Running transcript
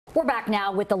We're back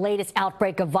now with the latest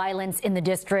outbreak of violence in the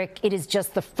district. It is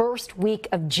just the first week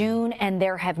of June, and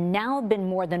there have now been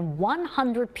more than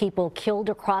 100 people killed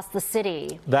across the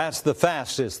city. That's the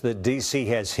fastest that D.C.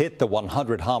 has hit the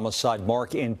 100 homicide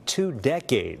mark in 2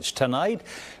 decades. Tonight,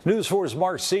 News 4's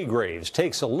Mark Segraves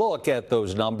takes a look at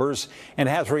those numbers and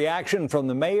has reaction from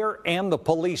the mayor and the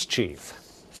police chief.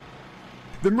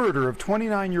 The murder of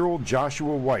 29-year-old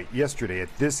Joshua White yesterday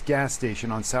at this gas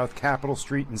station on South Capitol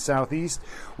Street in Southeast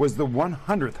was the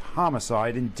 100th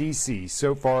homicide in D.C.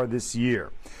 so far this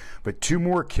year. But 2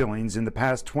 more killings in the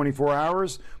past 24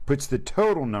 hours puts the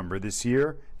total number this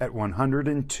year at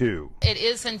 102. It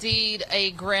is indeed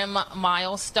a grim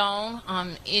milestone.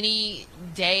 Any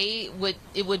day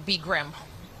would be grim,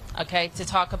 okay, to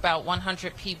talk about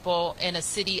 100 people in a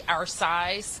city our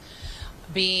size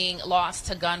being lost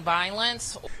to gun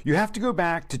violence. You have to go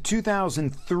back to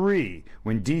 2003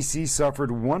 when D.C.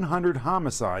 suffered 100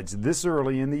 homicides this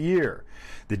early in the year.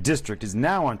 The district is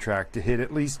now on track to hit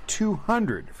at least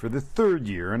 200 for the 3rd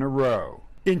year in a row.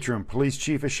 Interim Police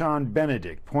Chief Ashan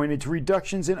Benedict pointed to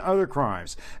reductions in other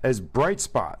crimes as bright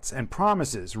spots and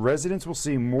promises residents will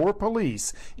see more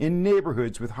police in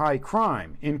neighborhoods with high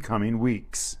crime in coming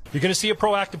weeks. You're going to see a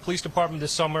proactive police department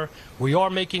this summer. We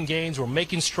are making gains. We're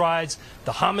making strides.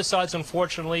 The homicides,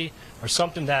 unfortunately, are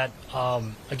something that,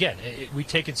 again, we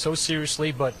take it so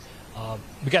seriously, but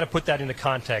we got to put that into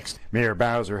context. Mayor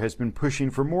Bowser has been pushing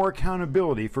for more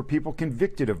accountability for people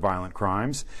convicted of violent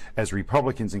crimes, as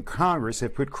Republicans in Congress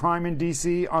have put crime in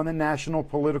D.C. on the national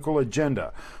political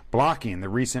agenda, blocking the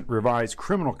recent revised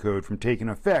criminal code from taking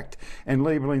effect and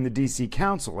labeling the D.C.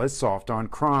 Council as soft on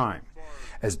crime.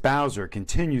 As Bowser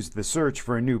continues the search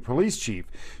for a new police chief,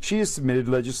 she has submitted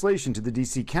legislation to the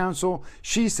D.C. Council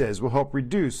she says will help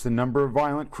reduce the number of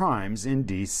violent crimes in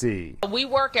D.C. We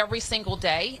work every single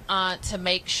day to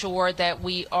make sure that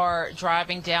we are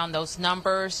driving down those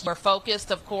numbers. We're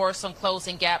focused, of course, on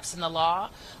closing gaps in the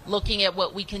law, looking at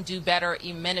what we can do better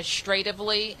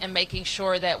administratively, and making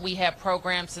sure that we have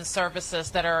programs and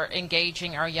services that are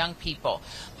engaging our young people,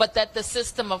 but that the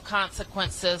system of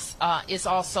consequences is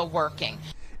also working.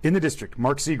 In the district,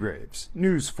 Mark Segraves,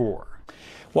 News 4.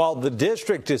 While the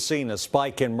district has seen a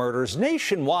spike in murders,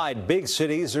 nationwide big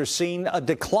cities are seeing a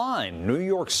decline. New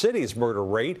York City's murder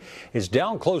rate is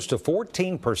down close to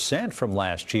 14% from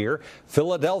last year.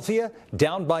 Philadelphia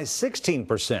down by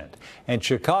 16%. And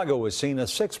Chicago has seen a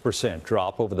 6%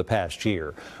 drop over the past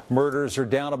year. Murders are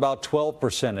down about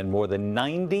 12% in more than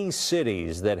 90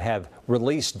 cities that have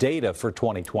released data for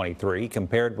 2023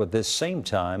 compared with this same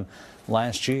time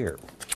last year.